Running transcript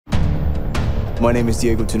My name is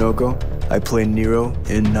Tinoco. I play Nero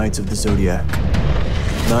in Knights of the Zodiac.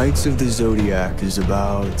 Knights of the Zodiac is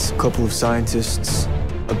about a couple of scientists,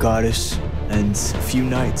 a goddess, and a few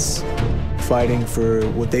knights fighting for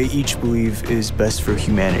what they each believe is best for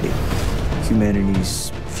humanity.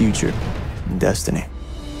 Humanity's future and destiny.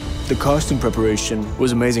 The costume preparation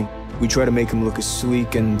was amazing. We try to make him look as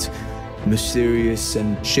sleek and mysterious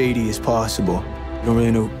and shady as possible. I don't really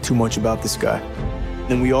know too much about this guy.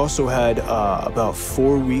 And we also had about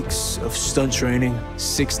 4 weeks of stunt training,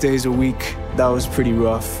 6 days a week. That was pretty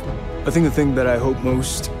rough. I think the thing that I hope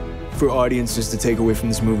most for audiences to take away from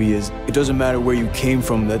this movie is it doesn't matter where you came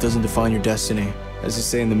from, that doesn't define your destiny. As they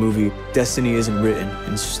say in the movie, destiny isn't written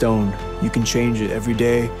in stone. You can change it every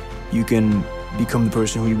day. You can become the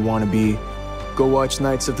person who you want to be. Go watch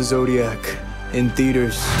Knights of the Zodiac in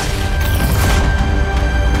theaters.